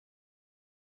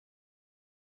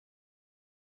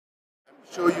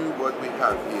Show you what we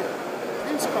have here.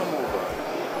 Please come over.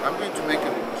 I'm going to make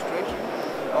a demonstration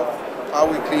of how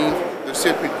we clean the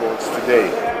circuit boards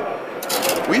today.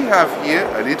 We have here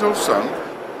a little sum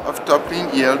of Topklean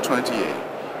EL28.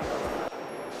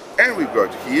 And we've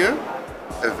got here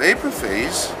a vapor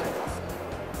phase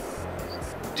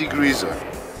degreaser.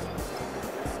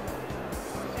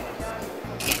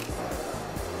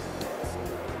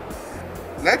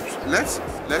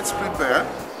 Let's prepare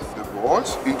the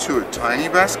boards into a tiny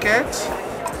basket.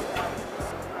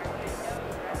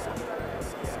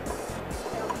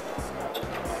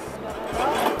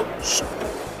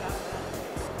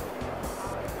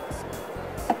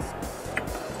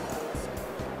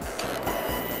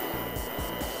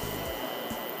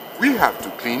 We have to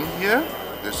clean here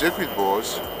the circuit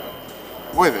boards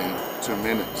within 2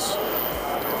 minutes.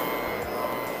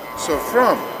 So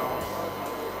from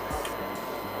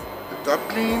the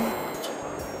Topklean,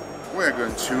 we're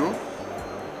going to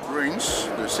rinse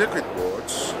the circuit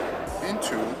boards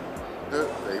into the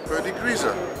vapor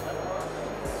degreaser.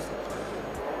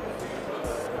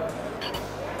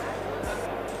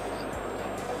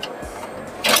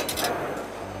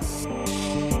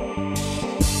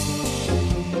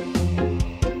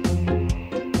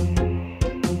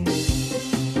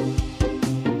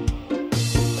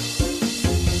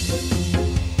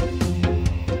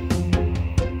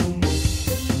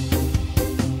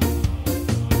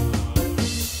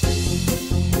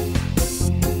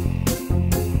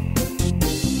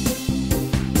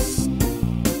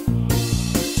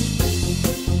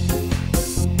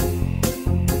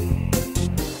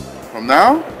 From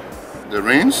now, the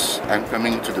rinse, I'm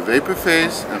coming to the vapor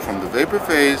phase, and from the vapor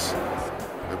phase,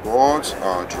 the boards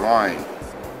are drying.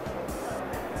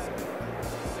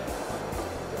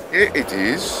 Here it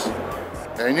is,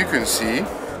 and you can see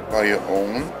by your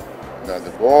own that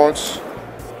the boards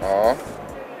are